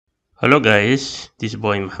Hello guys, this is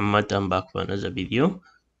boy Muhammad. I'm back for another video.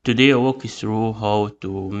 Today I walk you through how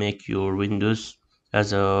to make your Windows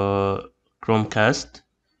as a Chromecast.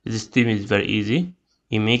 This theme is very easy.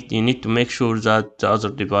 You need to make sure that the other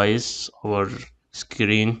device or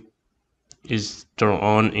screen is turned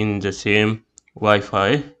on in the same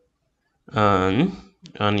Wi-Fi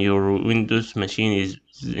and your Windows machine is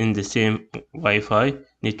in the same Wi-Fi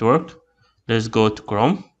network. Let's go to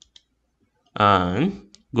Chrome and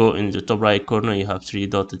go in the top right corner. You have three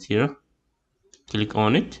dots here, click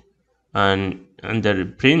on it, and under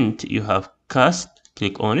print you have cast,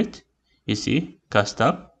 click on it. You see cast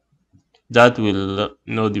up, that will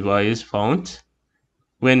no device found.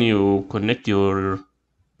 When you connect your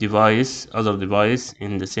other device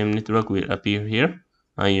in the same network will appear here,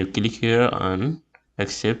 and you click here and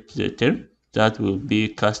accept the term. That will be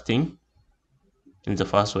casting in the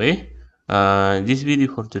fast way. This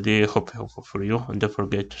video for today hope helpful for you, and don't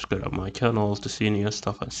forget to subscribe my channel to see new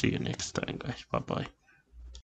stuff, and see you next time guys. Bye bye.